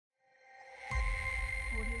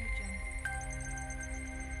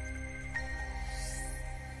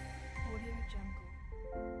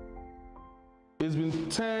It's been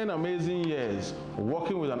 10 amazing years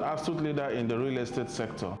working with an astute leader in the real estate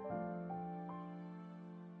sector.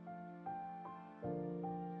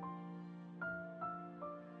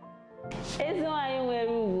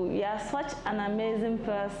 You are such an amazing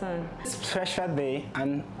person. Special day,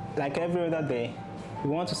 and like every other day, we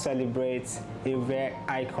want to celebrate a rare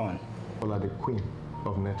icon. Ola, the queen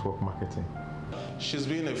of network marketing. She's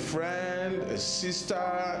been a friend, a sister,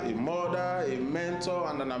 a mother, a mentor,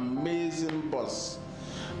 and an amazing boss.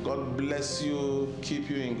 God bless you, keep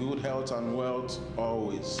you in good health and wealth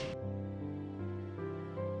always.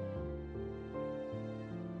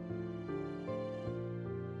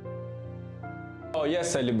 Oh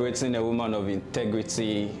yes, celebrating a woman of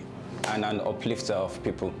integrity and an uplifter of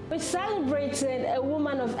people. We're celebrating a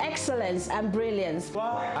woman of excellence and brilliance.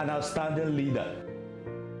 An outstanding leader.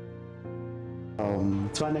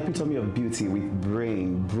 To an epitome of beauty with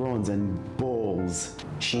brain, bronze, and balls.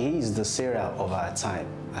 She is the Sarah of our time.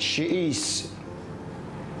 She is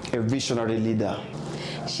a visionary leader.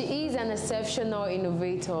 She is an exceptional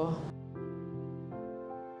innovator.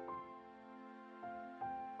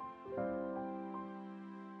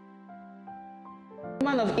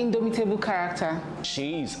 Woman of indomitable character.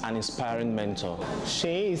 She is an inspiring mentor.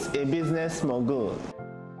 She is a business mogul.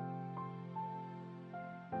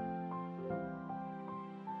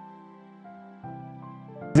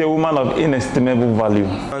 A woman of inestimable value.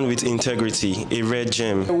 And with integrity, a rare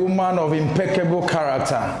gem. A woman of impeccable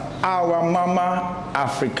character, our Mama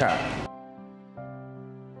Africa.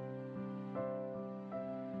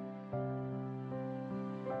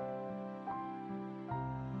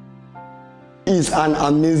 Is an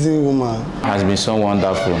amazing woman. Has been so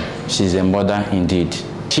wonderful. She's a mother indeed.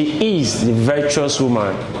 She is the virtuous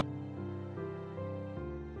woman.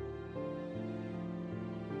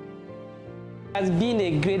 Has been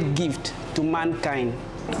a great gift to mankind.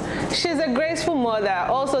 She's a graceful mother,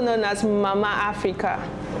 also known as Mama Africa.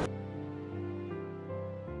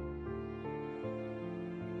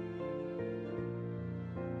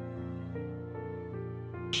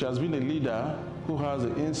 She has been a leader who has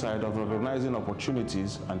the insight of recognizing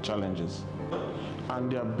opportunities and challenges,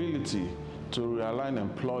 and the ability to realign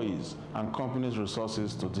employees and companies'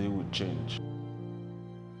 resources to deal with change.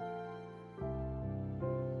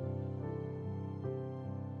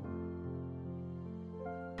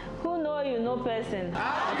 Who know you know person?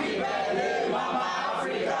 Happy birthday, Mama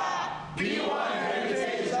Africa! P1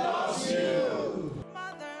 Heritage loves you!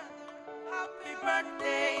 Mother, happy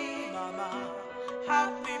birthday, Mama.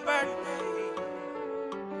 Happy birthday,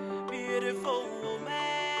 beautiful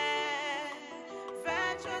woman,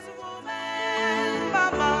 virtuous woman.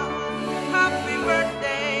 Mama, happy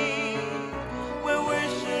birthday. We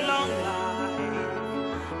wish you long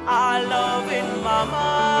life. Our loving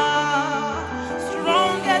Mama.